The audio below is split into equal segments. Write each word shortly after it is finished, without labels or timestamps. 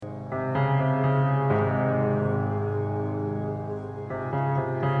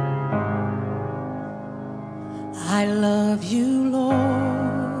I love you, Lord,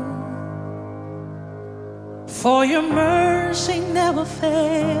 for your mercy never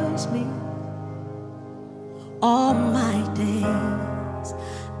fails me. All my days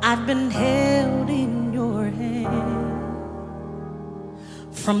I've been held in your hand.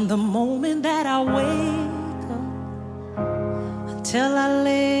 From the moment that I wake up until I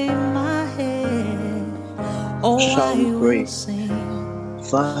lay my head, oh, Shall I we will pray? sing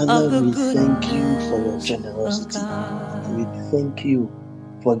Father, of the we thank you for your goodness of generosity. We God. thank you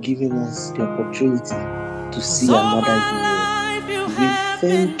for giving us the opportunity to 'Cause see all another my year. life you We have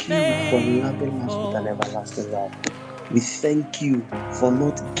been thank you for loving us with an faithful. everlasting love. We thank you for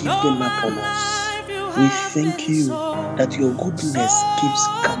not And all giving up my on us. life you We have thank been you that your so goodness keeps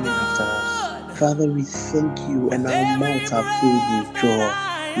coming after us. good. Father, we thank you, and With our every mouths are filled with breath that joy.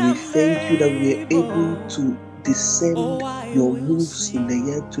 I We am thank you that we are able able, to discern oh, I your will moves in the sing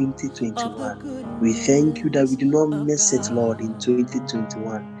year of the 2021. We thank you that we goodness did not of miss it, Lord, in God.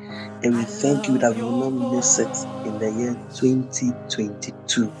 2021. And we I thank you that love we will your not miss it in the year voice.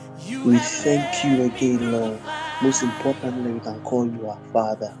 2022. You We have thank you led me again, through the Lord. Most importantly, we clouds can call you our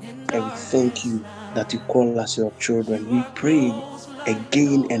Father. in And we thank darkest you that you night. call us your children. You We are pray close like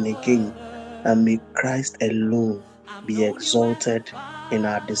again no and again, and other. may Christ alone I've be known you as a exalted in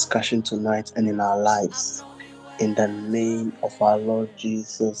our father. discussion tonight and in our I've lives. known you In the as name a of our friend. Lord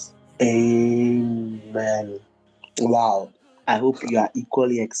Jesus. Amen. Wow. I hope you are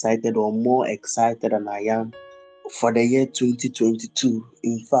equally excited or more excited than I am for the year 2022.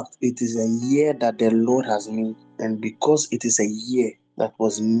 In fact, it is a year that the Lord has made. And because it is a year that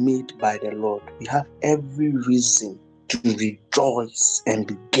was made by the Lord, we have every reason to rejoice and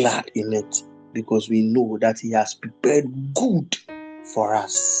be glad in it because we know that He has prepared good for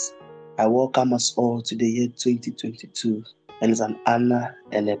us. I welcome us all to the year 2022, and it's an honor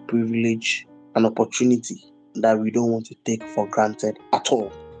and a privilege, an opportunity that we don't want to take for granted at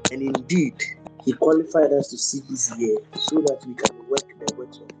all. And indeed, He qualified us to see this year so that we can work the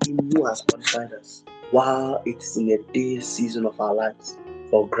works of Him who has qualified us while it's in a day season of our lives.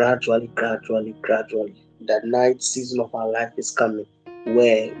 For gradually, the night season of our life is coming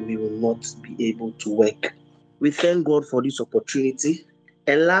where we will not be able to work. We thank God for this opportunity.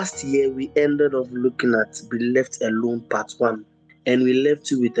 And last year, we ended off looking at Be Left Alone Part 1. And we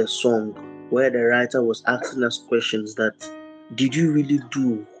left you with a song where the writer was asking us questions that, did you really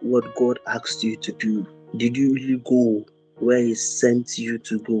do what God asked you to do? Did you really go where He sent you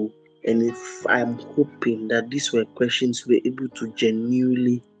to go? And if I'm hoping that these were questions you were able to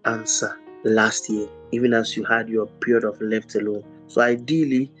genuinely answer last year, even as you had your period of left alone. So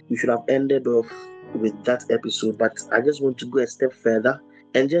ideally, you should have ended off with that episode, but I just want to go a step further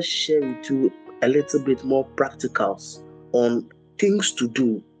and just share with you a little bit more practicals on things to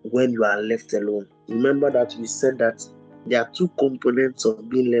do when you are left alone. Remember that we said that there are two components of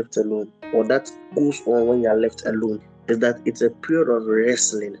being left alone, or that goes on when you are left alone, is that it's a period of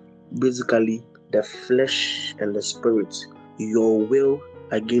wrestling. Basically, the flesh and the spirit, your will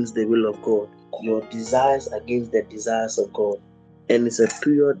against the will of God, your desires against the desires of God. And it's a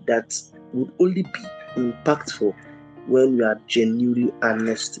period that would only be impactful when you are genuinely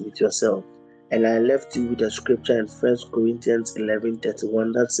honest with yourself. And I left you with a scripture in 1 Corinthians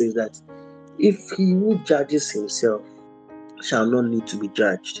 11:31 that says that if he who judges himself shall not need to be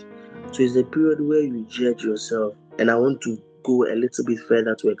judged. So it's a period where you judge yourself. And I want to go a little bit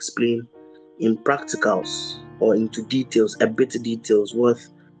further to explain in practicals or into details, a bit details, what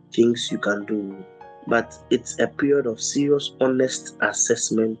things you can do. But it's a period of serious, honest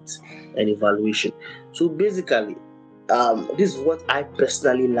assessment and evaluation. So basically, this is what I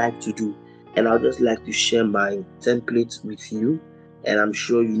personally like to do, and I'll just like to share my template with you. And I'm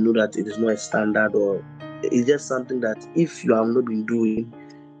sure you know that it is not a standard, or it's just something that if you have not been doing,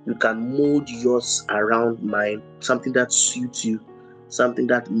 you can mold yours around mine, something that suits you, something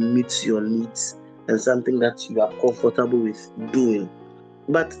that meets your needs, and something that you are comfortable with doing.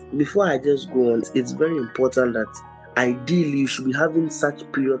 But before I just go on, it's very important that ideally you should be having such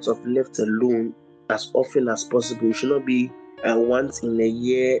periods of left alone as often as possible. It should not be once in a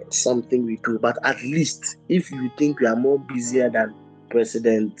year something we do, but at least if you think you are more busier than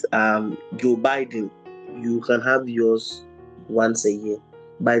President Joe Biden, you can have yours once a year.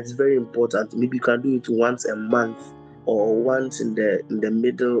 But it's very important. Maybe you can do it once a month or once in the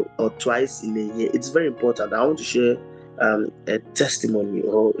middle or twice in a year. It's very important. I want to share a testimony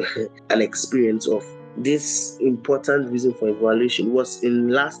or an experience of this important reason for evaluation. It was in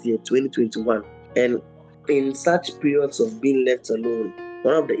last year 2021, and in such periods of being left alone,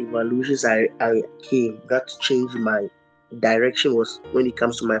 one of the evaluations I came that changed my direction was when it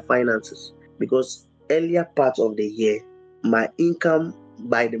comes to my finances, because earlier part of the year, my income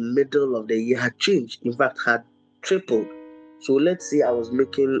by the middle of the year had changed. In fact, had tripled. So let's say I was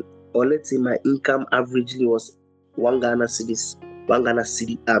making, or let's say my income averagely was one Ghana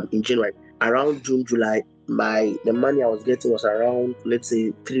city in January. Around June, July, the money I was getting was around, let's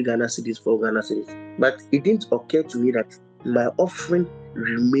say, 3 Ghana cedis, 4 Ghana cedis. But it didn't occur to me that my offering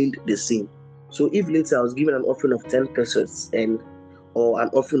remained the same. So if let's say I was given an offering of 10 pesos or an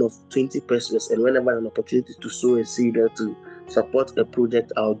offering of 20 pesos, and whenever an opportunity to sow a seed or to support a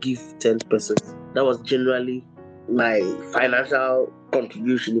project, I'll give 10 pesos. That was generally my financial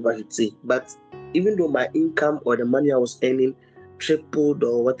contribution, if I should say. But even though my income or the money I was earning tripled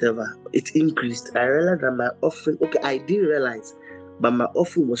or whatever, it increased, I realized that my offering, I didn't realize, but my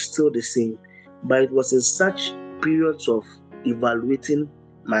offering was still the same. But it was in such periods of evaluating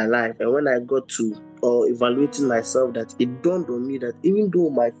my life, and when I got to or evaluating myself, that it dawned on me that even though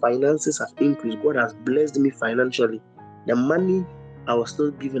my finances have increased, God has blessed me financially, the money I was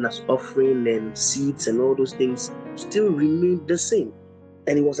still given as offering and seeds and all those things still remained the same.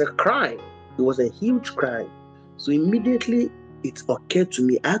 And it was a crime. It was a huge crime. So immediately it occurred to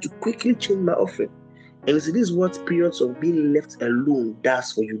me, I had to quickly change my offering. And you see, this is what periods of being left alone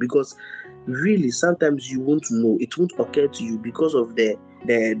does for you, because really sometimes you won't know. It won't occur to you because of the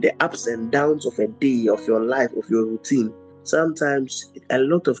ups and downs of a day, of your life, of your routine. Sometimes a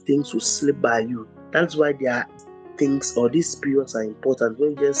lot of things will slip by you. That's why there are things, or these periods are important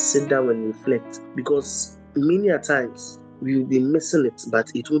when you just sit down and reflect, because many a times we will be missing it, but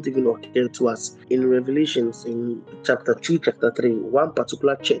it won't even occur to us. In Revelations, in chapter 2, chapter 3, one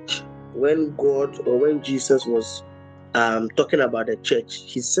particular church, when Jesus was talking about the church,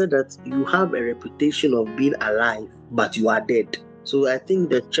 he said that you have a reputation of being alive, but you are dead. So I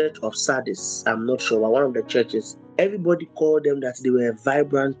think the church of Sardis, I'm not sure, but one of the churches, everybody called them that they were a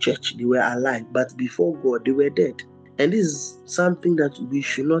vibrant church, they were alive, but before God, they were dead. And this is something that we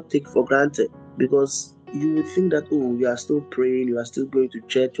should not take for granted, because you would think that, you are still praying, you are still going to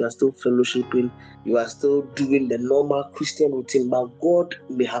church, you are still fellowshipping, you are still doing the normal Christian routine, but God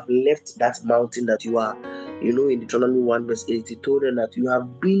may have left that mountain that you are. In Deuteronomy 1 verse 8, he told them that you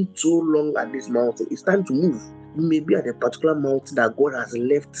have been so long at this mountain, it's time to move. You may be at a particular mountain that God has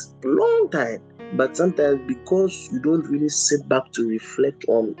left a long time, but sometimes because you don't really sit back to reflect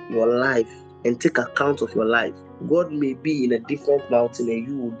on your life and take account of your life, God may be in a different mountain and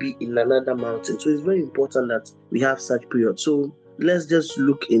you will be in another mountain. So it's very important that we have such periods. So let's just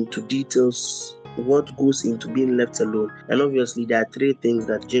look into details, what goes into being left alone. And obviously there are 3 things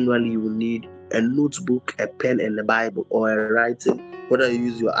that generally you will need: a notebook, a pen, and a Bible, or a writing, whether you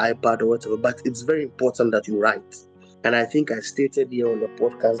use your iPad or whatever. But it's very important that you write. And I think I stated here on the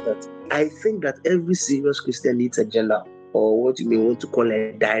podcast that I think that every serious Christian needs a journal, or what you may want to call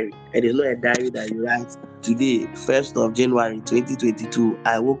a diary. And it's not a diary that you write, today, 1st of January 2022,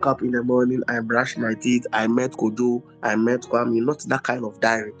 I woke up in the morning, I brushed my teeth, I met Kojo, I met Kwame. Not that kind of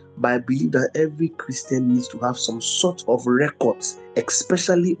diary. But I believe that every Christian needs to have some sort of records,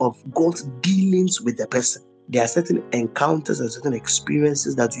 especially of God's dealings with the person. There are certain encounters and certain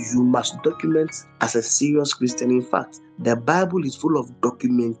experiences that you must document as a serious Christian. In fact, the Bible is full of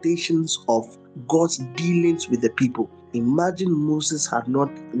documentations of God's dealings with the people. Imagine Moses had not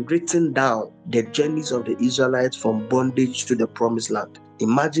written down the journeys of the Israelites from bondage to the promised land.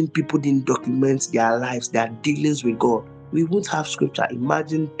 Imagine people didn't document their lives, their dealings with God. We won't have scripture.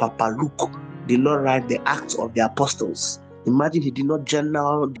 Imagine Papa Luke did not write the Acts of the Apostles. Imagine he did not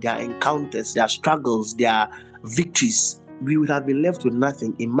journal their encounters, their struggles, their victories. We would have been left with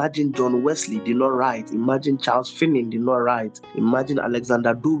nothing. Imagine John Wesley did not write. Imagine Charles Finney did not write. Imagine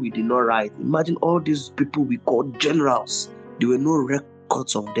Alexander Dowie did not write. Imagine all these people we call generals. There were no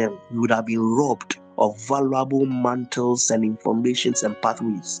records of them. We would have been robbed of valuable mantles and informations and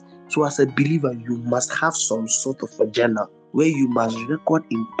pathways. So as a believer, you must have some sort of a journal where you must record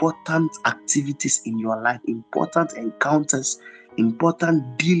important activities in your life, important encounters,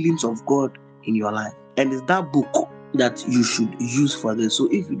 important dealings of God in your life. And it's that book that you should use for this. So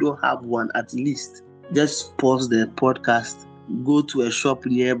if you don't have one, at least just pause the podcast, go to a shop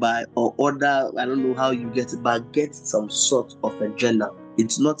nearby, or order, I don't know how you get it, but get some sort of a journal.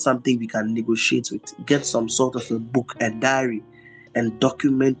 It's not something we can negotiate with. Get some sort of a book, a diary, and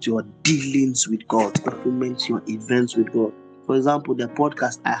document your dealings with God, document your events with God. For example, the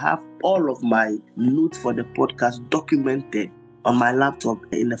podcast, I have all of my notes for the podcast documented on my laptop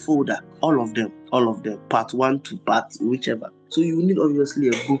in a folder, all of them, part 1 to part whichever. So you need obviously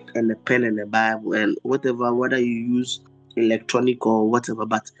a book and a pen and a Bible and whatever, whether you use electronic or whatever,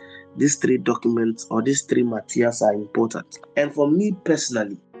 but these 3 documents or these 3 materials are important. And for me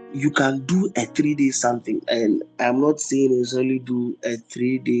personally, you can do a 3 day something, and I'm not saying necessarily do a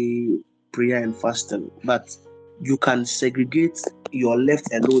 3 day prayer and fasting, but you can segregate your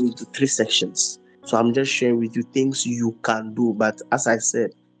left alone into 3 sections. So I'm just sharing with you things you can do, but as I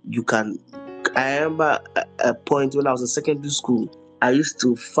said, you can. I remember a point when I was in secondary school, I used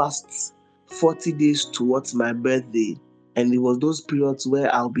to fast 40 days towards my birthday, and it was those periods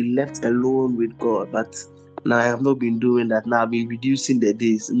where I'll be left alone with God. But now I have not been doing that. Now I've been reducing the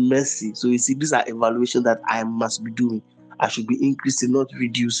days. Mercy. So you see, these are evaluations that I must be doing. I should be increasing, not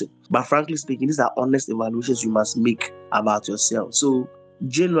reducing. But frankly speaking, these are honest evaluations you must make about yourself. So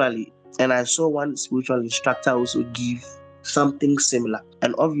generally, and I saw one spiritual instructor also give something similar.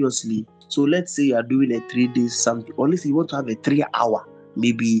 And obviously, so let's say you are doing a 3 day something, or let's say you want to have a 3 hour,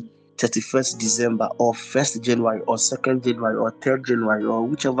 maybe 31st December or 1st January or 2nd January or 3rd January or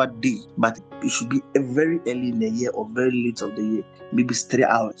whichever day, but it should be a very early in the year or very late of the year. Maybe it's 3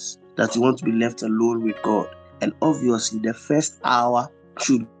 hours that you want to be left alone with God. And obviously, the first hour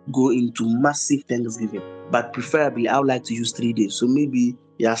should go into massive thanksgiving. But preferably, I would like to use 3 days. So maybe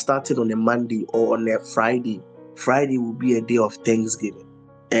you are starting on a Monday or on a Friday. Friday will be a day of thanksgiving.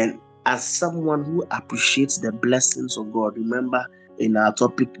 And as someone who appreciates the blessings of God, remember in our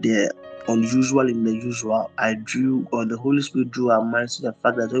topic, the unusual in the usual, the Holy Spirit drew our minds to the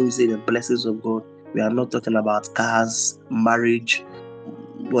fact that when we say the blessings of God, we are not talking about cars, marriage,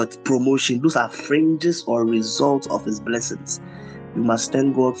 but promotion. Those are fringes or results of His blessings. You must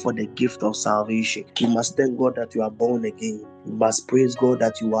thank God for the gift of salvation. You must thank God that you are born again. You must praise God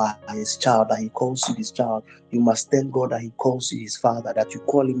that you are His child, that He calls you His child. You must thank God that He calls you His Father, that you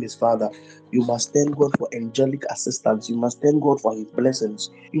call Him His Father. You must thank God for angelic assistance. You must thank God for His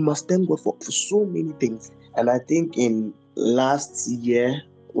blessings. You must thank God for so many things. And I think in last year,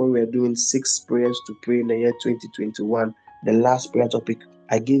 when we were doing 6 prayers to pray in the year 2021, the last prayer topic,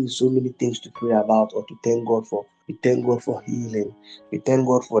 I gave you so many things to pray about or to thank God for. We thank God for healing. We thank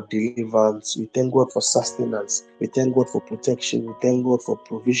God for deliverance. We thank God for sustenance. We thank God for protection. We thank God for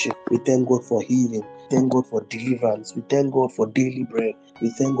provision. We thank God for healing. We thank God for deliverance. We thank God for daily bread. We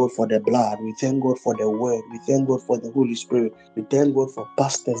thank God for the blood. We thank God for the word. We thank God for the Holy Spirit. We thank God for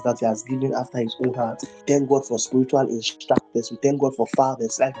pastors that He has given after His own heart. We thank God for spiritual instructors. We thank God for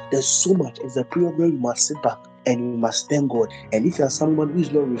fathers. Like, there's so much. It's a period where you must sit back and you must thank God. And if you are someone who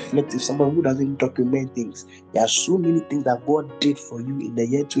is not reflective, someone who doesn't document things, there are so many things that God did for you in the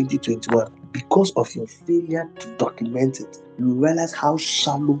year 2021. Because of your failure to document it, you realize how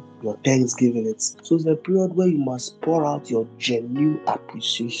shallow your thanksgiving is. So it's a period where you must pour out your genuine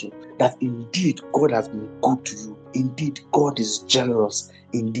appreciation that indeed God has been good to you. Indeed, God is generous.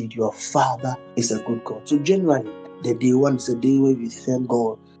 Indeed, your Father is a good God. So generally, the day one is a day where we thank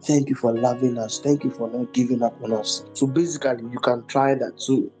God. Thank you for loving us. Thank you for not giving up on us. So basically, you can try that.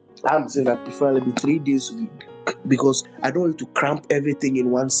 So I'm saying that preferably 3 days a week, because I don't want to cramp everything in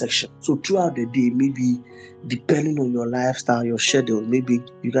one section. So throughout the day, maybe depending on your lifestyle, your schedule, maybe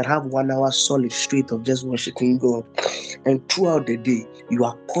you can have 1 hour solid straight of just worshiping God. And throughout the day, you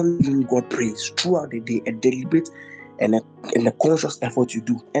are calling God praise. Throughout the day, a deliberate and a conscious effort you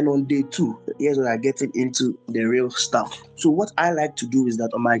do. And on day 2, here's when I get into the real stuff. So what I like to do is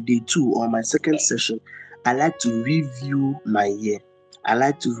that on my day 2 or my second session, I like to review my year. I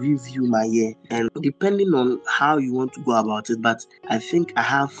like to review my year, and depending on how you want to go about it, but I think I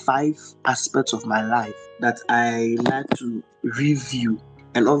have 5 aspects of my life that I like to review.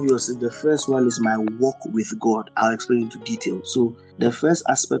 And obviously, the first one is my walk with God. I'll explain into detail. So, the first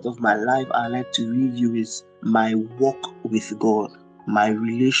aspect of my life I like to review is my walk with God, my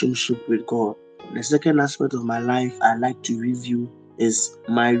relationship with God. The second aspect of my life I like to review is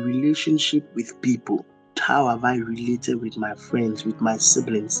my relationship with people. How have I related with my friends, with my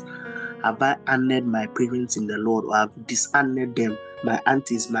siblings? Have I honored my parents in the Lord, or have dishonored them? My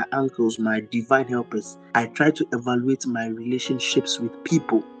aunties, my uncles, my divine helpers. I try to evaluate my relationships with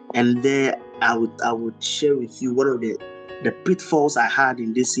people, and there I would share with you one of the pitfalls I had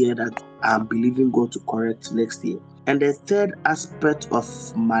in this year that I'm believing God to correct next year. And the third aspect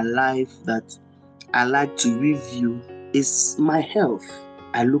of my life that I like to review is my health.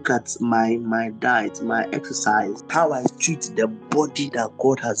 I look at my diet, my exercise, how I treat the body that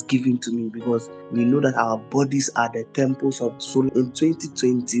God has given to me, because we know that our bodies are the temples of the soul. In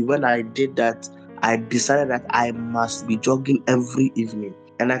 2020, when I did that, I decided that I must be jogging every evening.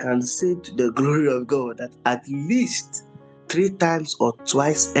 And I can say to the glory of God that at least 3 times or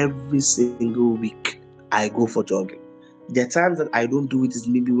twice every single week, I go for jogging. The times that I don't do it is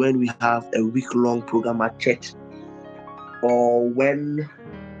maybe when we have a week-long program at church, or when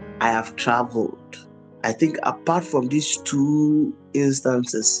I have traveled, I think apart from these two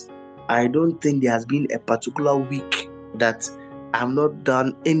instances, I don't think there has been a particular week that I've not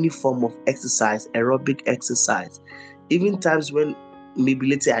done any form of exercise, aerobic exercise. Even times when maybe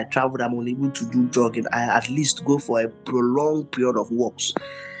let's say I traveled, I'm unable to do jogging, I at least go for a prolonged period of walks.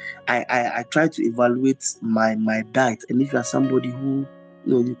 I try to evaluate my diet. And if you are somebody who,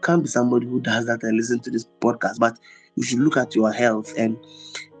 you can't be somebody who does that and listen to this podcast, but you should look at your health. And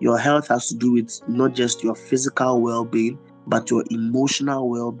your health has to do with not just your physical well-being, but your emotional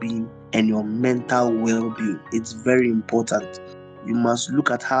well-being and your mental well-being. It's very important. You must look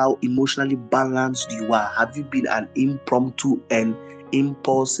at how emotionally balanced you are. Have you been an impromptu and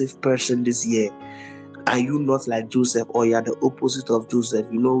impulsive person this year? Are you not like Joseph, or you are the opposite of Joseph?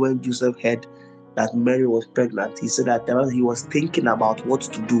 When Joseph heard that Mary was pregnant, he said that he was thinking about what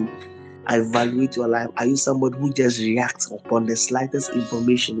to do. Evaluate your life. Are you somebody who just reacts upon the slightest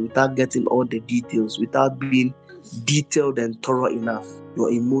information without getting all the details, without being detailed and thorough enough?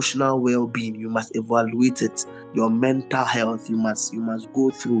 Your emotional well-being, you must evaluate it. Your mental health, you must go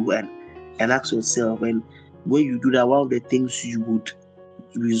through and ask yourself. And when you do that, one of the things you would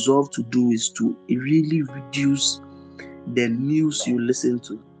resolve to do is to really reduce the news you listen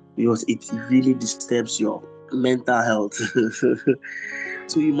to, because it really disturbs your mental health.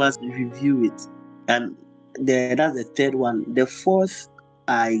 So you must review it. And that's the third one. The fourth,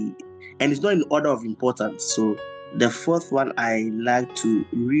 and it's not in order of importance. So the fourth one I like to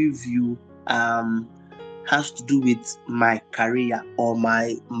review has to do with my career or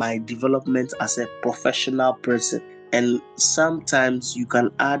my development as a professional person. And sometimes you can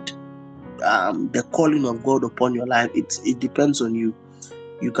add the calling of God upon your life. It depends on you.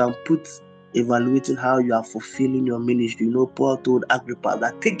 You can put evaluating how you are fulfilling your ministry. Paul told Agrippa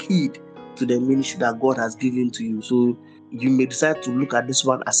that take heed to the ministry that God has given to you. So you may decide to look at this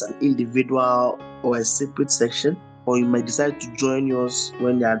one as an individual or a separate section, or you may decide to join yours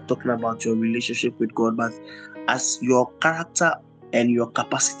when you are talking about your relationship with God. But as your character and your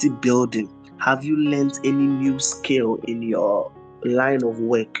capacity building, have you learned any new skill in your line of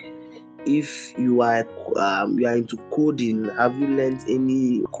work? If you are into coding, have you learned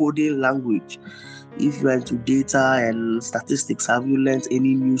any coding language? If you are into data and statistics, have you learned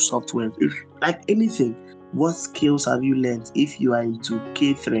any new software? If like anything, what skills have you learned? If you are into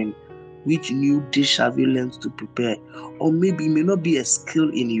catering, which new dish have you learned to prepare? Or maybe it may not be a skill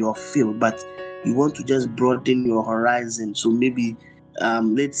in your field, but you want to just broaden your horizon. So maybe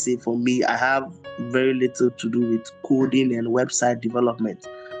let's say for me, I have very little to do with coding and website development,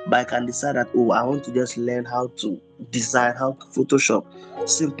 but I can decide that I want to just learn how to design, how to Photoshop,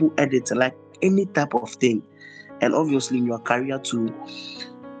 simple editing, like any type of thing. And obviously in your career too,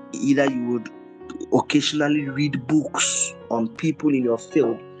 either you would occasionally read books on people in your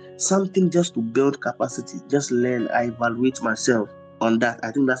field, something just to build capacity, just learn. I evaluate myself on that.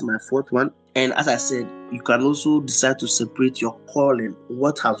 I think that's my fourth one. And as I said, you can also decide to separate your calling.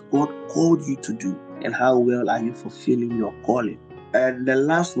 What has God called you to do, and how well are you fulfilling your calling? And the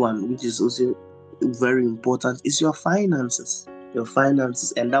last one, which is also very important, is your finances. Your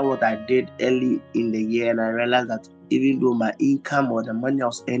finances. And that's what I did early in the year. And I realized that even though my income or the money I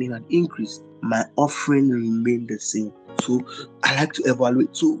was earning had increased, my offering remained the same. So I like to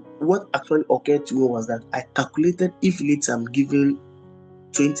evaluate. So what actually occurred to me was that I calculated, if let's I'm giving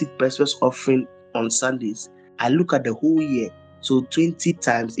 20 pesos offering on Sundays, I look at the whole year. So 20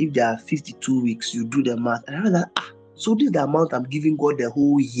 times, if there are 52 weeks, you do the math. And I realized that, so this is the amount I'm giving God the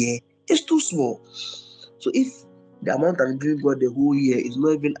whole year. It's too small. So if the amount I'm giving God the whole year is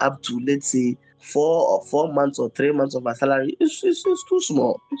not even up to, let's say, 4 months or 3 months of my salary, it's too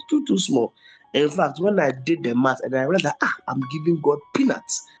small. It's too small. In fact, when I did the math and I realized that I'm giving God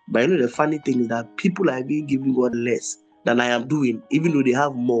peanuts. But the funny thing is that people are even giving God less than I am doing, even though they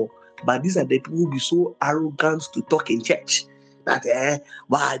have more. But these are the people who be so arrogant to talk in church. That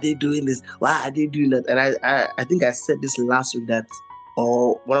why are they doing this? Why are they doing that? And I think I said this last week, that,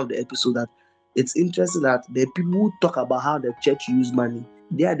 or one of the episodes, that it's interesting that the people who talk about how the church use money,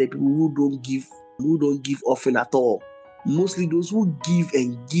 they are the people who don't give offering at all. Mostly those who give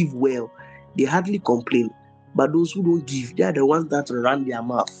and give well, they hardly complain. But those who don't give, they are the ones that run their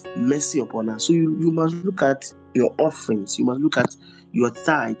mouth. Mercy upon us. So you must look at your offerings. You must look at your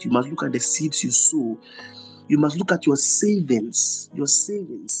tithe. You must look at the seeds you sow. You must look at your savings.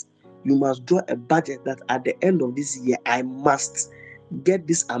 You must draw a budget that at the end of this year, I must get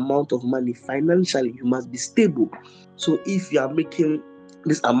this amount of money. Financially, you must be stable. So if you are making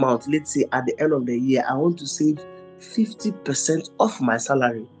this amount, let's say at the end of the year, I want to save 50% of my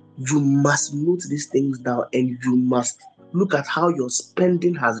salary. You must note these things down, and you must Look at how your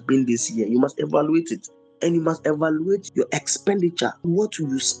spending has been this year. You must evaluate it. And you must evaluate your expenditure. What will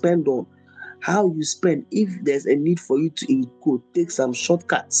you spend on? How you spend. If there's a need for you to take some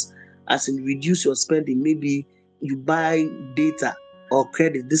shortcuts, as in reduce your spending, maybe you buy data or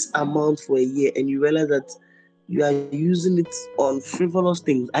credit this amount for a year and you realize that you are using it on frivolous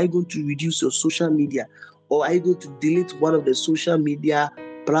things. Are you going to reduce your social media, or are you going to delete one of the social media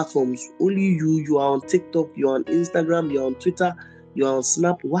platforms? Only you are on TikTok, you're on Instagram, you're on Twitter, you're on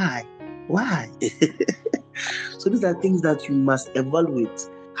Snap. Why? So these are things that you must evaluate.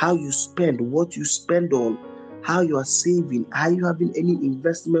 How you spend, what you spend on, how you are saving, are you having any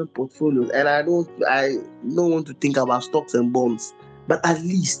investment portfolios? And I don't want to think about stocks and bonds, but at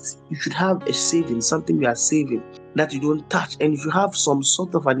least you should have a saving, something you are saving that you don't touch. And if you have some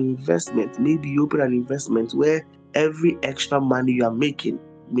sort of an investment, maybe you open an investment where every extra money you are making,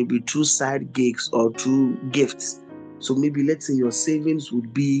 maybe through side gigs or through gifts. So maybe let's say your savings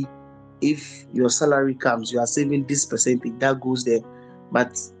would be, if your salary comes, you are saving this percentage that goes there.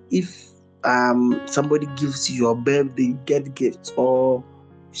 But if somebody gives you your birthday, you get gifts or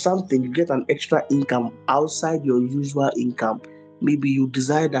something, you get an extra income outside your usual income. Maybe you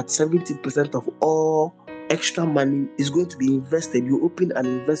decide that 70% of all extra money is going to be invested. You open an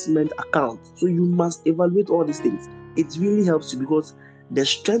investment account. So you must evaluate all these things. It really helps you, because the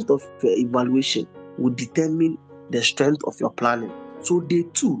strength of your evaluation will determine the strength of your planning. So day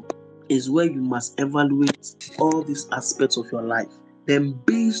 2 is where you must evaluate all these aspects of your life. Then,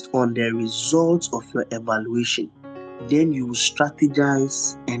 based on the results of your evaluation, then you will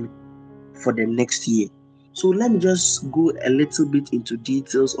strategize and for the next year. So let me just go a little bit into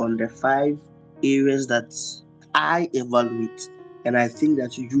details on the 5 areas that I evaluate. And I think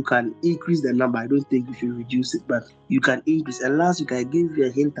that you can increase the number. I don't think you should reduce it, but you can increase. And last week, I gave you a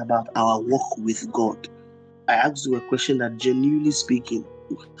hint about our walk with God. I asked you a question that, genuinely speaking,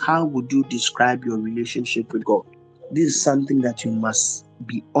 how would you describe your relationship with God? This is something that you must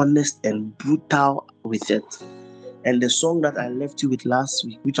be honest and brutal with it. And the song that I left you with last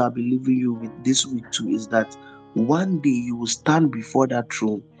week, which I'll be leaving you with this week too, is that one day you will stand before that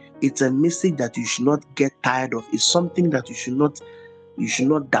throne. It's a message that you should not get tired of. It's something that you should not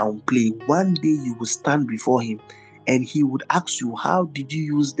downplay. One day you will stand before him and he would ask you, how did you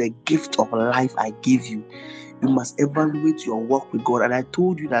use the gift of life I gave you? You must evaluate your work with God. And I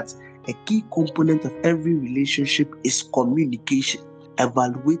told you that a key component of every relationship is communication.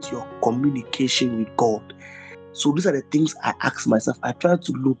 Evaluate your communication with God. So these are the things I ask myself. I try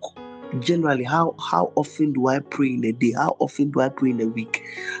to look generally, how often do I pray in a day? How often do I pray in a week?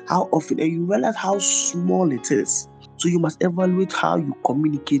 How often? And you realize how small it is. So you must evaluate how you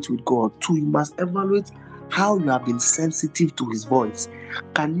communicate with God. Too, you must evaluate how you have been sensitive to his voice.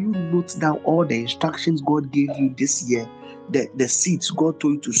 Can you note down all the instructions God gave you this year? The seeds God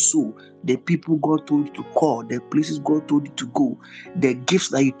told you to sow, the people God told you to call, the places God told you to go, the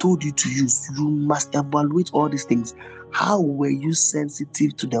gifts that he told you to use. You must evaluate all these things. How were you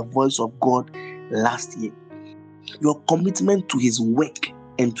sensitive to the voice of God last year? Your commitment to his work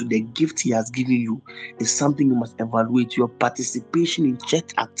and to the gift he has given you is something you must evaluate. Your participation in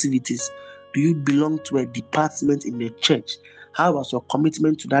church activities. Do you belong to a department in the church? How has your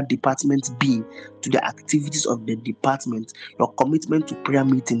commitment to that department been, to the activities of the department? Your commitment to prayer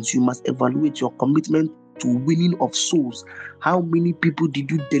meetings. You must evaluate your commitment to winning of souls. How many people did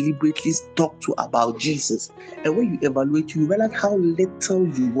you deliberately talk to about Jesus? And when you evaluate, you realize how little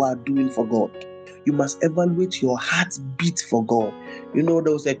you are doing for God. You must evaluate your heartbeat for God. There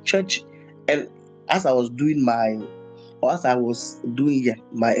was a church, and as I was doing my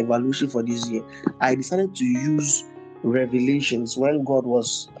evaluation for this year, I decided to use Revelations when God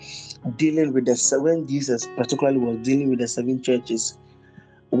was dealing with when Jesus particularly was dealing with the 7 churches.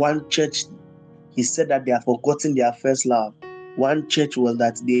 One church, he said that they have forgotten their first love. One church was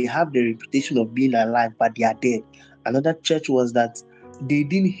that they have the reputation of being alive, but they are dead. Another church was that they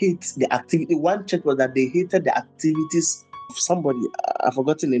didn't hate the activity. One church was that they hated the activities of somebody. I've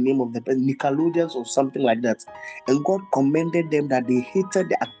forgotten the name of the person, Nickelodeons or something like that. And God commended them that they hated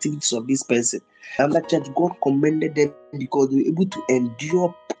the activities of this person. Another church, God commended them because they were able to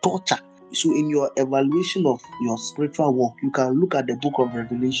endure torture. So in your evaluation of your spiritual walk, you can look at the book of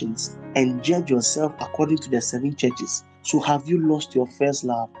Revelations and judge yourself according to the 7 churches. So have you lost your first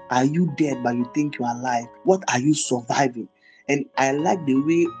love? Are you dead but you think you are alive? What are you surviving? And I like the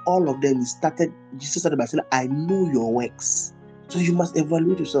way all of them Jesus started by saying, I know your works. So you must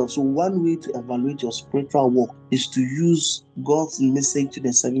evaluate yourself. So one way to evaluate your spiritual walk is to use God's message to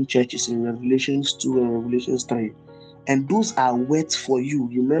the 7 churches in Revelations 2 and Revelations 3. And those are words for you.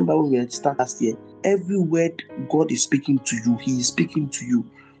 Remember when we had started last year, every word God is speaking to you, He is speaking to you.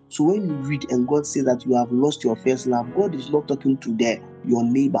 So when you read and God says that you have lost your first love, God is not talking to your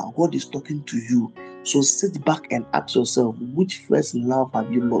neighbor. God is talking to you. So sit back and ask yourself, which first love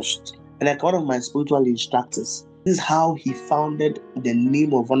have you lost? And like one of my spiritual instructors, this is how he founded the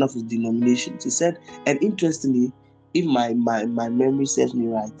name of one of his denominations. He said, and interestingly, if my memory serves me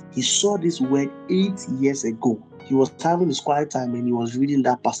right, he saw this word 8 years ago. He was having his quiet time and he was reading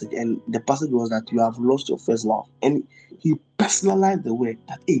that passage, and the passage was that you have lost your first love. And he personalized the word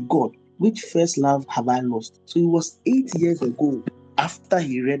that, hey God, which first love have I lost? So it was 8 years ago, after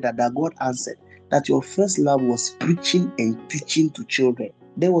he read that God answered that your first love was preaching and teaching to children.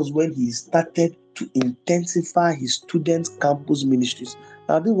 That was when he started to intensify his student campus ministries.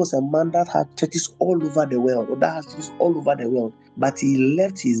 Now, this was a man that had churches all over the world, or that has churches all over the world, but he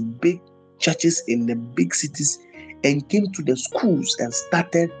left his big churches in the big cities and came to the schools and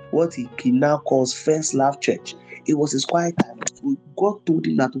started what he now calls First Love Church. It was his quiet time. So God told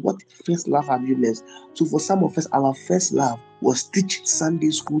him that, what first love have you left? So for some of us, our first love was teaching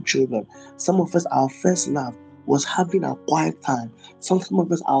Sunday school children. Some of us, our first love was having a quiet time. Some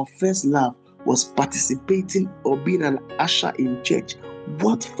of us, our first love was participating or being an usher in church.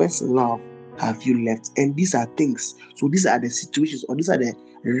 What first love have you left? And these are things. So these are the situations, or these are the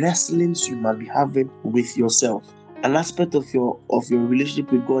wrestlings you might be having with yourself. An aspect of your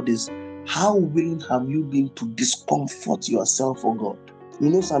relationship with God is, how willing have you been to discomfort yourself for God? You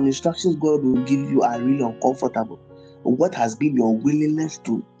know, some instructions God will give you are really uncomfortable. What has been your willingness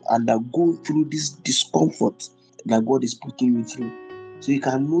to undergo through this discomfort that God is putting you through? So you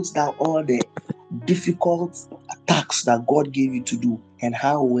can note down all the difficult tasks that God gave you to do and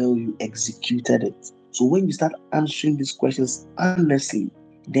how well you executed it. So when you start answering these questions honestly,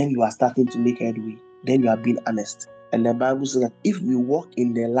 then you are starting to make headway. Then you are being honest. And the Bible says that if we walk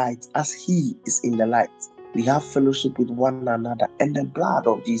in the light as He is in the light, we have fellowship with one another, and the blood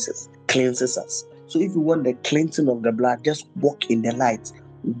of Jesus cleanses us. So if you want the cleansing of the blood, just walk in the light,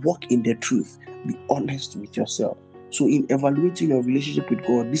 walk in the truth, be honest with yourself. So in evaluating your relationship with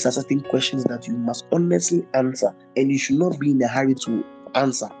God, these are certain questions that you must honestly answer, and you should not be in a hurry to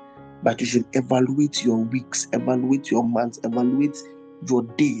answer, but you should evaluate your weeks, evaluate your months, evaluate your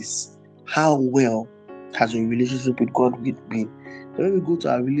days. How well has your relationship with God been? When we go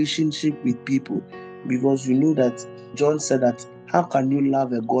to our relationship with people, because you know that John said that, how can you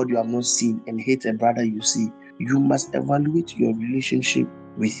love a God you have not seen and hate a brother you see? You must evaluate your relationship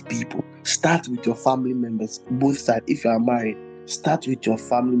with people. Start with your family members, both sides. If you are married, start with your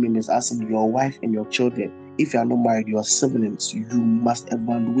family members, as in your wife and your children. If you are not married, your siblings, you must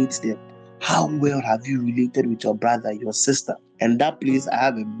evaluate them. How well have you related with your brother, your sister? And that place, I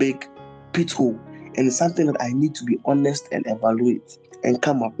have a big pit hole, and it's something that I need to be honest and evaluate and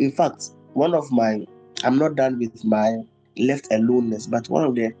come up. In fact, I'm not done with my left aloneness, but one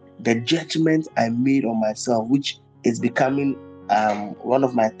of the judgments I made on myself, which is becoming one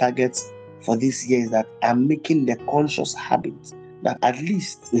of my targets for this year, is that I'm making the conscious habit that at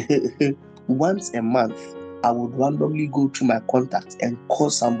least once a month I would randomly go through my contacts and call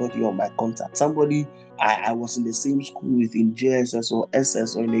somebody on my contact. Somebody I was in the same school with in JSS or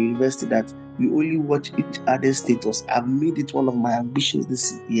SS or in the university, that we only watch each other's status. I've made it one of my ambitions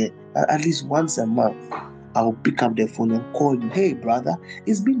this year that at least once a month I'll pick up the phone and call you. Hey brother,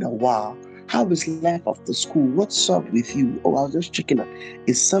 it's been a while. How is life after school? What's up with you? Oh, I was just checking up.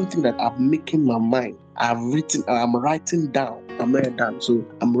 It's something that I'm making my mind. I'm writing down. I'm not done. So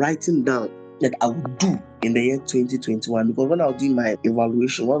I'm writing down that I will do in the year 2021. Because when I was doing my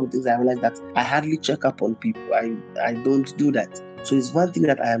evaluation, one of the things I realized that I hardly check up on people. I don't do that. So it's one thing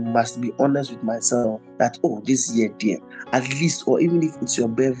that I must be honest with myself that, oh, this year, dear, at least, or even if it's your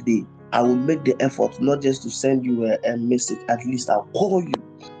birthday, I will make the effort not just to send you a message, at least I'll call you.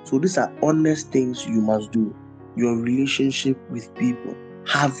 So these are honest things you must do. Your relationship with people.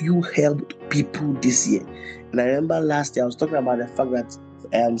 Have you helped people this year? And I remember last year I was talking about the fact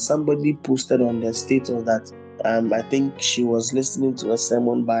that somebody posted on their status that I think she was listening to a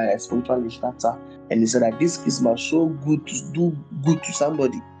sermon by a spiritual instructor, and he said that this Christmas so good to do good to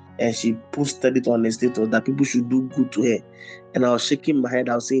somebody. And she posted it on the status that people should do good to her. And I was shaking my head.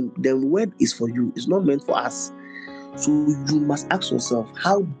 I was saying, the word is for you. It's not meant for us. So you must ask yourself,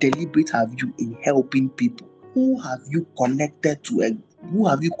 how deliberate have you in helping people? Who have you connected to? Who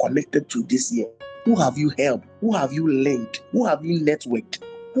have you connected to this year? Who have you helped? Who have you linked? Who have you networked?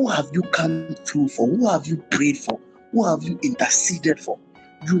 Who have you come through for? Who have you prayed for? Who have you interceded for?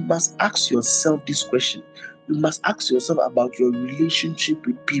 You must ask yourself this question. You must ask yourself about your relationship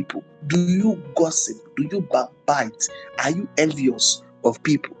with people. Do you gossip? Do you backbite? Are you envious of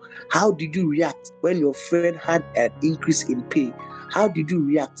people? How did you react when your friend had an increase in pay? How did you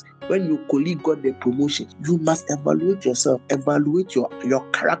react when your colleague got the promotion? You must evaluate yourself, evaluate your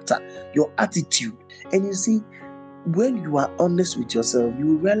character, your attitude. And you see, when you are honest with yourself,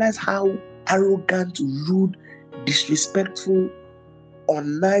 you realize how arrogant, rude, disrespectful,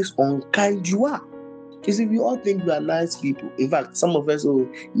 unnice, unkind you are. You see, we all think we are nice people. In fact, some of us, oh,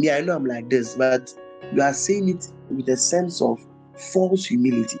 me, I know I'm like this, but you are saying it with a sense of false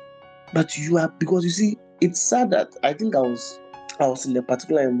humility. But you are, because you see, it's sad that I was in a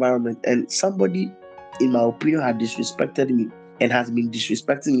particular environment and somebody, in my opinion, had disrespected me and has been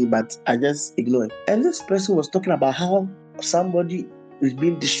disrespecting me, but I just ignore it. And this person was talking about how somebody is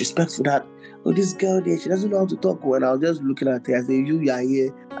being disrespectful, that, oh, this girl there, she doesn't know how to talk. When I was just looking at her, I said, you are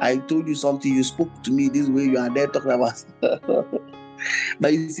here. I told you something, you spoke to me this way, you are there talking about.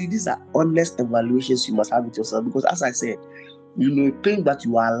 But you see, these are honest evaluations you must have with yourself, because as I said, you may think that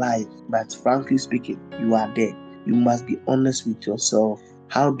you are alive, but frankly speaking, you are dead. You must be honest with yourself.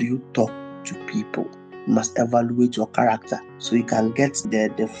 How do you talk to people? You must evaluate your character so you can get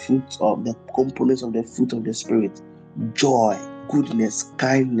the fruit of the components of the fruit of the Spirit: joy, goodness,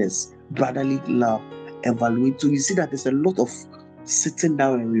 kindness, brotherly love. Evaluate. So you see that there's a lot of sitting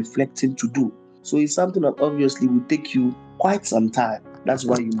down and reflecting to do. So it's something that obviously will take you quite some time. That's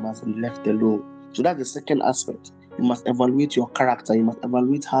why you must be left alone. So that's the second aspect. You must evaluate your character. You must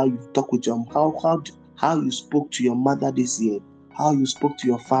evaluate how you talk with your how you spoke to your mother this year, how you spoke to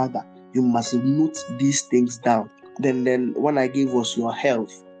your father. You must note these things down. Then one I gave was your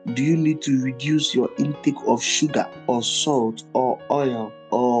health. Do you need to reduce your intake of sugar or salt or oil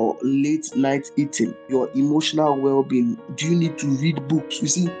or late night eating? Your emotional well-being. Do you need to read books? You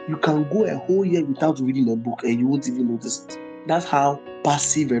see, you can go a whole year without reading a book and you won't even notice it. That's how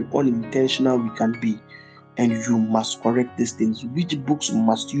passive and unintentional we can be. And you must correct these things. Which books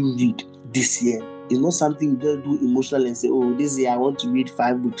must you read this year? It's not something you just do emotionally and say, oh, this year I want to read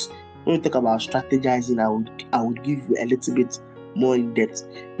 5 books. When you talk about strategizing, I would give you a little bit more in depth.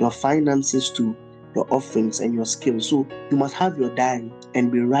 Your finances too, your offerings and your skills. So you must have your diary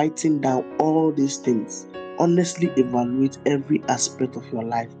and be writing down all these things. Honestly evaluate every aspect of your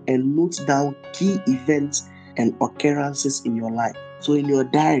life and note down key events and occurrences in your life. So in your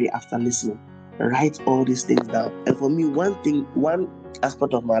diary, after listening, write all these things down. And for me, one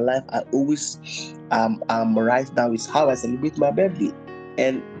aspect of my life I always write down is how I celebrate my birthday.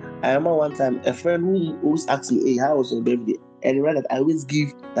 And I remember one time a friend who always asked me, hey, how was your birthday? And you that I always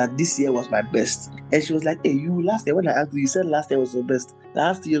give that this year was my best. And she was like, hey, you last year when I asked you, you said last year was your best.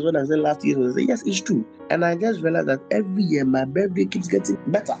 Last year when I said last year was, I said, yes, it's true. And I just realized that every year my birthday keeps getting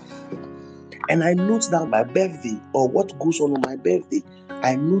better. And I note down my birthday or what goes on my birthday.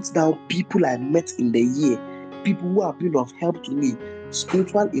 I note down people I met in the year, people who have been of help to me,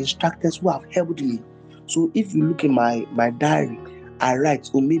 spiritual instructors who have helped me. So if you look in my diary, I write,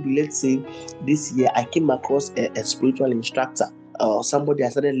 or maybe let's say this year I came across a spiritual instructor or somebody I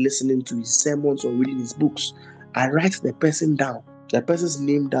started listening to his sermons or reading his books. I write the person down, the person's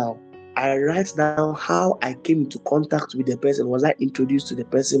name down. I write down how I came into contact with the person. Was I introduced to the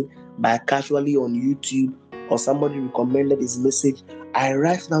person by casually on YouTube or somebody recommended his message? I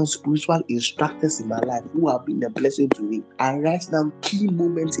write down spiritual instructors in my life who have been a blessing to me. I write down key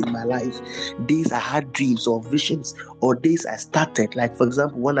moments in my life, days I had dreams or visions, or days I started. Like, for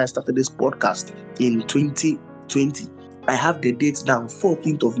example, when I started this podcast in 2020, I have the dates down,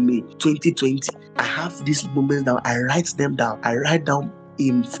 14th of May, 2020. I have these moments down. I write them down. I write down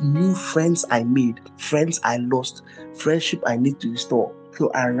in new friends I made, friends I lost, friendship I need to restore. So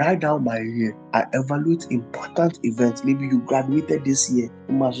I write down my year. I evaluate important events. Maybe you graduated this year.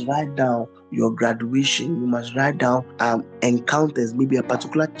 You must write down your graduation. You must write down encounters, maybe a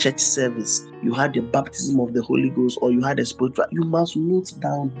particular church service. You had the baptism of the Holy Ghost or you had a spiritual. You must note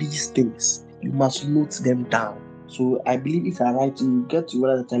down these things. You must note them down. So I believe if I write, you get to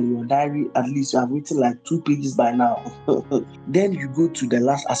write tell your diary, at least you have written like 2 pages by now. Then you go to the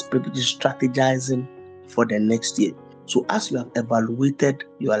last aspect, which is strategizing for the next year. So as you have evaluated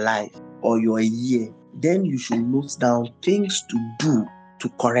your life or your year, then you should note down things to do to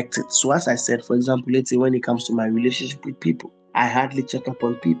correct it. So as I said, for example, let's say when it comes to my relationship with people, I hardly check up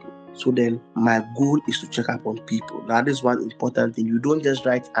on people. So then my goal is to check up on people. Now, this is one important thing. You don't just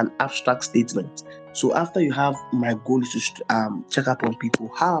write an abstract statement. So after you have my goal is to check up on people,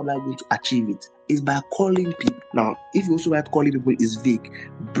 how am I going to achieve it? Is by calling people. Now, if you also write calling people is vague,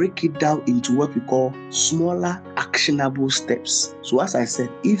 break it down into what we call smaller actionable steps. So as I said,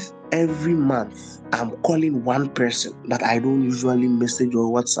 if every month I'm calling one person that I don't usually message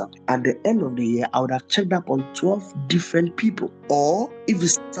or WhatsApp, at the end of the year, I would have checked up on 12 different people. Or if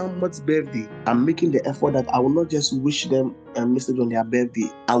it's someone's birthday, I'm making the effort that I will not just wish them a message on their birthday.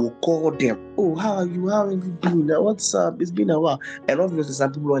 I will call them. Oh, how are you? How have you been? What's up? It's been a while. And obviously,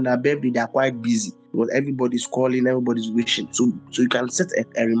 some people on their birthday, they are quite busy because everybody's calling, everybody's wishing. So you can set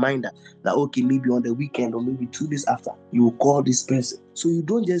a reminder that, okay, maybe on the weekend or maybe 2 days after, you will call this person. So you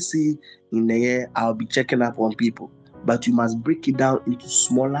don't just say in the year, I'll be checking up on people, but you must break it down into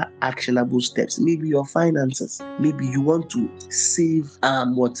smaller actionable steps. Maybe your finances. Maybe you want to save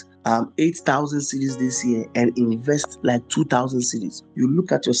 8,000 cedis this year and invest like 2,000 cedis. You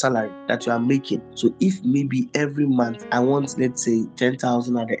look at your salary that you are making. So if maybe every month I want, let's say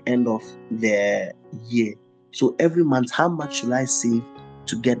 10,000 at the end of the year. So every month, how much should I save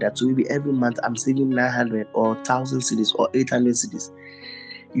to get that? So maybe every month I'm saving 900 or 1,000 cedis or 800 cedis.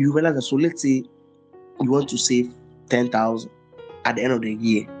 You realize that. So let's say you want to save 10,000 at the end of the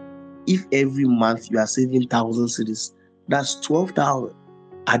year. If every month you are saving 1,000 cedis, that's 12,000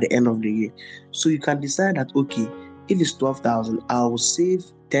 at the end of the year. So you can decide that, okay, if it's 12,000, I will save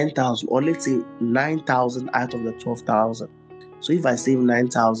 10,000, or let's say 9,000 out of the 12,000. So if I save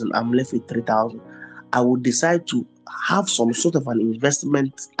 9,000, I'm left with 3,000. I would decide to have some sort of an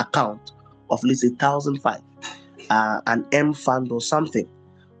investment account of, let's say, 1,500, an M fund or something,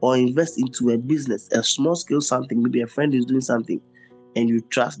 or invest into a business, a small scale something. Maybe a friend is doing something and you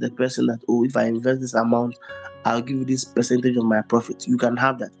trust the person that, oh, if I invest this amount, I'll give you this percentage of my profit. You can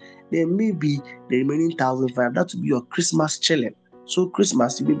have that. Then maybe the remaining 1,500, that will be your Christmas chilling. So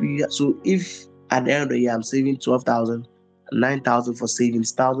Christmas, so if at the end of the year I'm saving 12,000, 9,000 for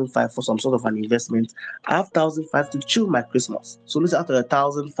savings, 1,500 for some sort of an investment, I have 1,500 to chill my Christmas. So let's say after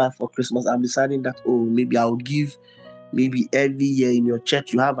 1,500 for Christmas, I'm deciding that, oh, maybe I'll give, maybe every year in your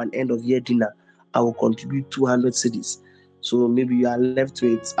church you have an end of year dinner, I will contribute 200 cedis. So maybe you are left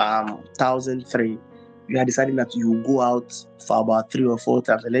with 1,003. You are deciding that you will go out for about 3 or 4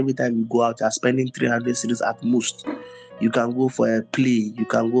 times, and every time you go out, you are spending 300 cedis at most. You can go for a play, you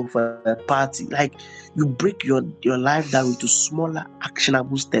can go for a party. Like, you break your life down into smaller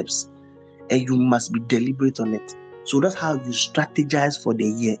actionable steps, and you must be deliberate on it. So that's how you strategize for the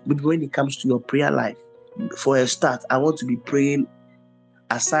year. Maybe when it comes to your prayer life, for a start, I want to be praying,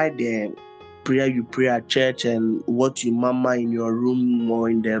 aside the prayer you pray at church and what you murmur in your room or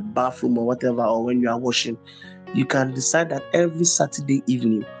in the bathroom or whatever, or when you are washing. You can decide that every Saturday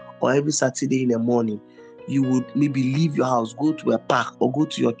evening or every Saturday in the morning, you would maybe leave your house, go to a park or go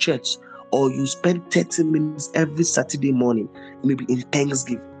to your church, or you spend 30 minutes every Saturday morning, maybe in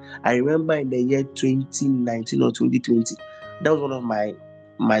Thanksgiving. I remember in the year 2019 or 2020, that was one of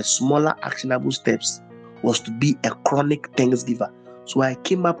my smaller actionable steps, was to be a chronic Thanksgiver. So I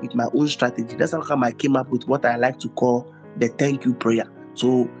came up with my own strategy. That's how come I came up with what I like to call the thank you prayer.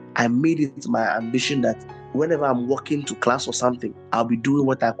 So I made it my ambition that whenever I'm walking to class or something, I'll be doing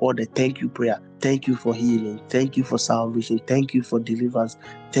what I call the thank you prayer. Thank you for healing. Thank you for salvation. Thank you for deliverance.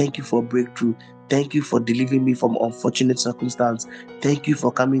 Thank you for breakthrough. Thank you for delivering me from unfortunate circumstance. Thank you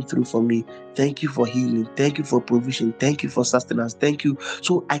for coming through for me. Thank you for healing. Thank you for provision. Thank you for sustenance. Thank you.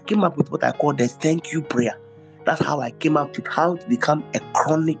 So I came up with what I call the thank you prayer. That's how I came up with how to become a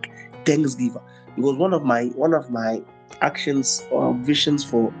chronic thanksgiver. Because one of my actions or visions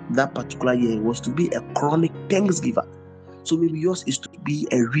for that particular year was to be a chronic thanksgiver. So maybe yours is to be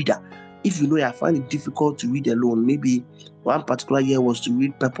a reader. If you know I find it difficult to read alone, maybe one particular year was to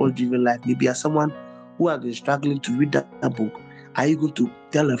read Purpose Driven Life. Maybe as someone who has been struggling to read that book, are you going to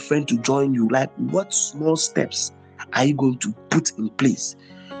tell a friend to join you? Like, what small steps are you going to put in place?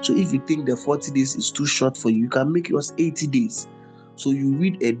 So if you think the 40 days is too short for you, you can make yours 80 days. So you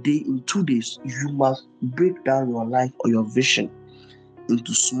read a day in 2 days. You must break down your life or your vision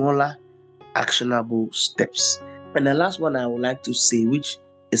into smaller, actionable steps. And the last one I would like to say, which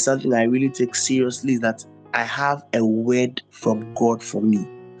is something I really take seriously, is that I have a word from God for me.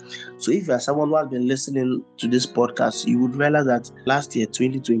 So if you are someone who has been listening to this podcast, you would realize that last year,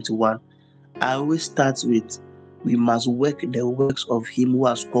 2021, I always start with, we must work the works of him who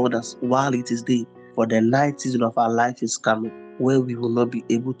has called us while it is day, for the night season of our life is coming, where we will not be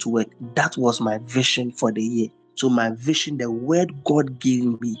able to work. That was my vision for the year. So my vision, the word God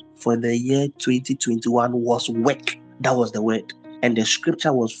gave me for the year 2021 was work. That was the word. And the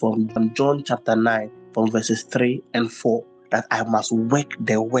scripture was from John chapter 9, from verses 3 and 4. that I must work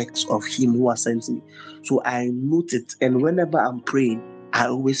the works of him who has sent me. So I note it, and whenever I'm praying, I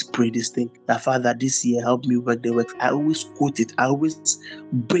always pray this thing that Father, this year help me work the works. I always quote it, I always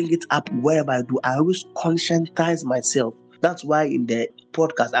bring it up wherever I do, I always conscientize myself. That's why in the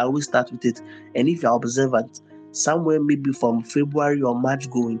podcast I always start with it. And if you're observant, somewhere maybe from February or March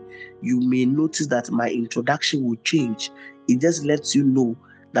going, you may notice that my introduction will change. It just lets you know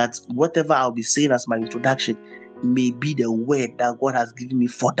that whatever I'll be saying as my introduction may be the word that God has given me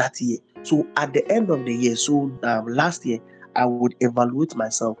for that year. So at the end of the year, last year, I would evaluate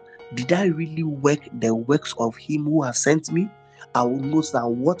myself. Did I really work the works of him who has sent me? I will note that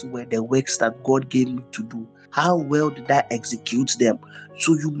what were the works that God gave me to do? How well did I execute them?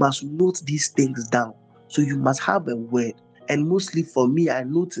 So you must note these things down. So you must have a word. And mostly for me, I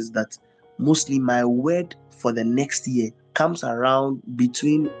noticed that mostly my word for the next year comes around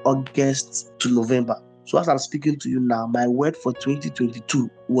between August to November. So as I'm speaking to you now, my word for 2022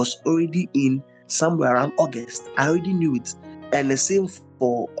 was already in somewhere around August. I already knew it. And the same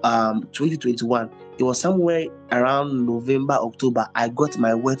for 2021. It was somewhere around November, October. I got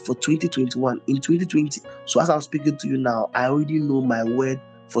my word for 2021 in 2020. So as I'm speaking to you now, I already know my word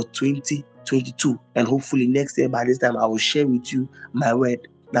for 2022. And hopefully next year by this time I will share with you my word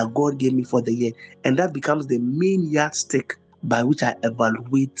that God gave me for the year. And that becomes the main yardstick by which I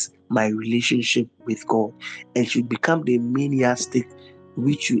evaluate my relationship with God, and should become the main yardstick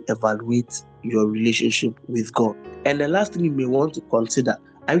which you evaluate your relationship with God. And the last thing you may want to consider,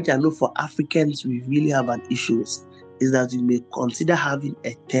 which I know for Africans we really have an issue with, is that you may consider having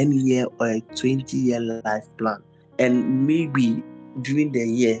a 10-year or a 20-year life plan. And maybe during the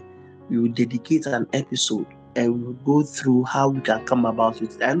year, we will dedicate an episode and we will go through how we can come about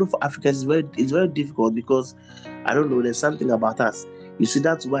it. I know for Africans it's very difficult because I don't know, there's something about us. You see,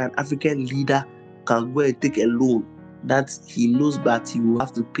 that's why an African leader can go and take a loan that he knows that he will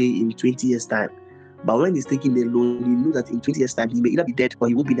have to pay in 20 years' time. But when he's taking the loan, he knows that in 20 years' time, he may either be dead or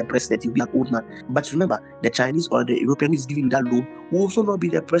he won't be the president, he'll be an old man. But remember, the Chinese or the European who is giving you that loan will also not be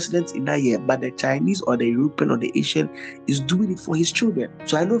the president in that year. But the Chinese or the European or the Asian is doing it for his children.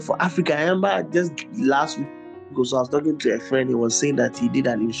 So I know for Africa, I remember just last week or so, I was talking to a friend, he was saying that he did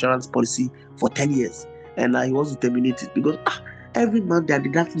an insurance policy for 10 years. And he wants to terminate it because every month they are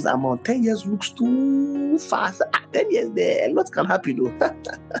deducting the amount. 10 years looks too fast. 10 years there, a lot can happen though.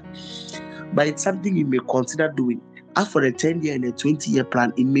 But it's something you may consider doing. As for the 10-year and the 20-year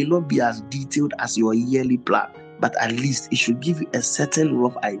plan, it may not be as detailed as your yearly plan, but at least it should give you a certain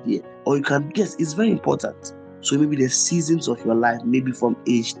rough idea. Or you can guess, it's very important. So maybe the seasons of your life, maybe from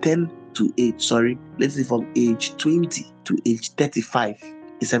age 10 to let's say from age 20 to age 35.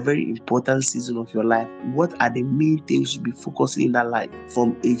 It's a very important season of your life. What are the main things you'll be focusing in that life?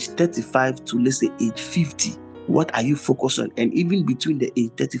 From age 35 to let's say age 50. What are you focused on? And even between the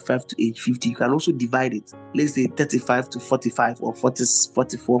age 35 to age 50, you can also divide it. Let's say 35 to 45 or 40,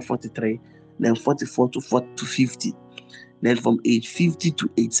 44, 43, then 44 to 40 to 50. Then from age 50 to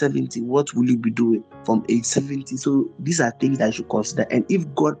age 70, what will you be doing from age 70? So these are things that you should consider. And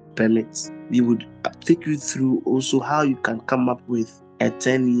if God permits, we would take you through also how you can come up with a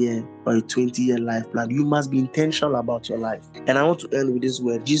 10-year or a 20-year life plan. You must be intentional about your life. And I want to end with this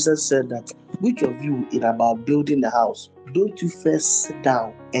word. Jesus said that which of you in about building the house, don't you first sit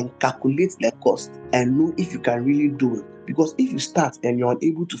down and calculate the cost and know if you can really do it? Because if you start and you're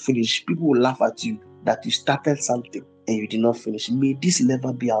unable to finish, people will laugh at you that you started something and you did not finish. May this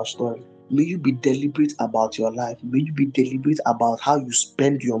never be our story. May you be deliberate about your life. May you be deliberate about how you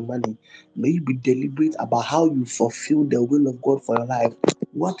spend your money. May you be deliberate about how you fulfill the will of God for your life.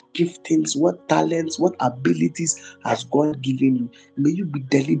 What giftings, what talents, what abilities has God given you? May you be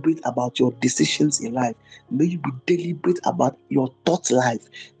deliberate about your decisions in life. May you be deliberate about your thought life.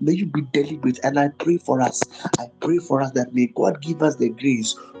 May you be deliberate. And I pray for us. I pray for us that may God give us the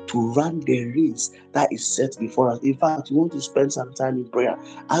grace to run the race that is set before us. In fact, you want to spend some time in prayer.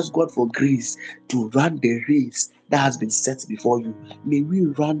 Ask God for grace to run the race that has been set before you. May we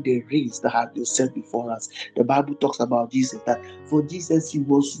run the race that has been set before us. The Bible talks about Jesus, that for Jesus, he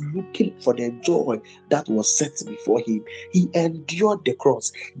was looking for the joy that was set before him. He endured the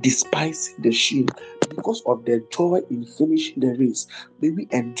cross, despised the shame, because of the joy in finishing the race. May we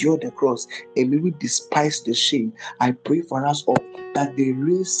endure the cross and may we despise the shame. I pray for us all that the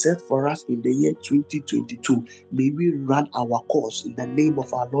race set for us in the year 2022, may we run our course in the name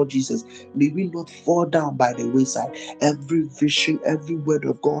of our Lord Jesus. May we not fall down by the wayside. Every vision, every word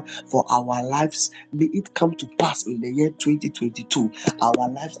of God for our lives, may it come to pass in the year 2022. Our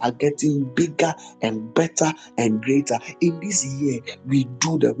lives are getting bigger and better and greater. In this year, we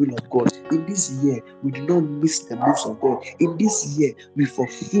do the will of God. In this year, we do not miss the moves of God. In this year, we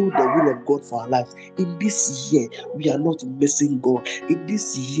fulfill the will of God for our lives. In this year, we are not missing God. In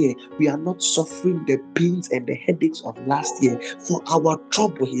this year, we are not suffering the pains and the headaches of last year. For our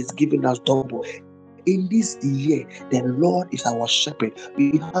trouble, He is giving us double. In this year, the Lord is our shepherd.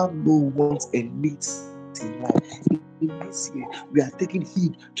 We have no wants and needs in life. In this year, we are taking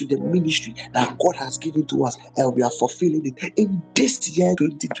heed to the ministry that God has given to us, and we are fulfilling it. In this year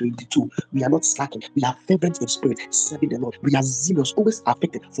 2022, we are not slacking. We are fervent in spirit, serving the Lord. We are zealous, always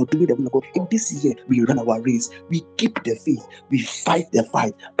affected for doing the will of God. In this year, we run our race. We keep the faith. We fight the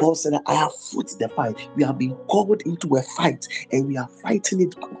fight. Paul said, I have fought the fight. We have been called into a fight, and we are fighting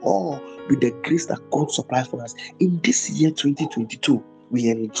it all with the grace that God supplies for us. In this year 2022, we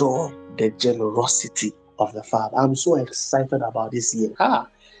enjoy the generosity of the Father. I'm so excited about this year.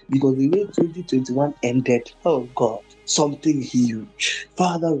 Because the year 2021 ended, oh God, something huge.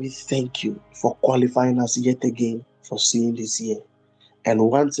 Father, we thank you for qualifying us yet again for seeing this year. And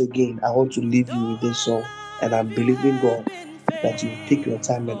once again, I want to leave you with this song. And I'm believing God that you take your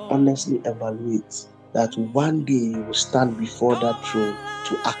time and honestly evaluate that one day you will stand before that throne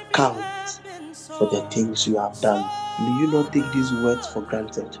to account for the things you have done. May you not take these words for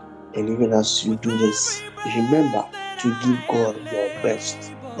granted. And even as you do this, remember to give God your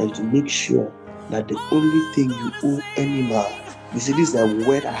best and to make sure that the only thing you owe any man, this is the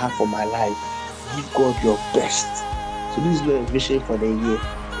word I have for my life, give God your best. So this is not a vision for the year,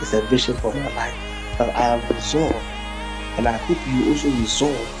 it's a vision for my life. But I have resolved, and I hope you also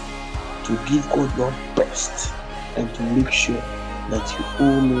resolve to give God your best and to make sure that you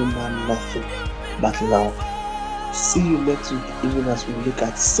owe no man nothing but love. See you next week, even as we look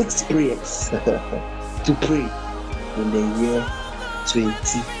at 6 prayers to pray in the year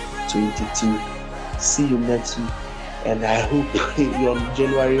 2022. See you next week, and I hope your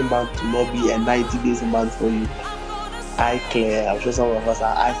January month will not be a 90 days month for you. Eye clear. I'm sure some of us,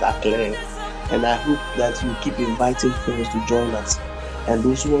 our eyes are clear, and I hope that you keep inviting friends to join us. And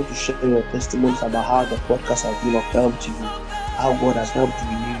those who want to share your testimonies about how the podcast has been of help to you, how God has helped you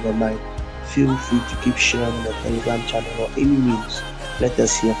renew your mind, feel free to keep sharing on the Telegram channel or any means. Let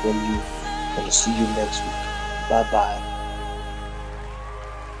us hear from you, and see you next week. Bye bye.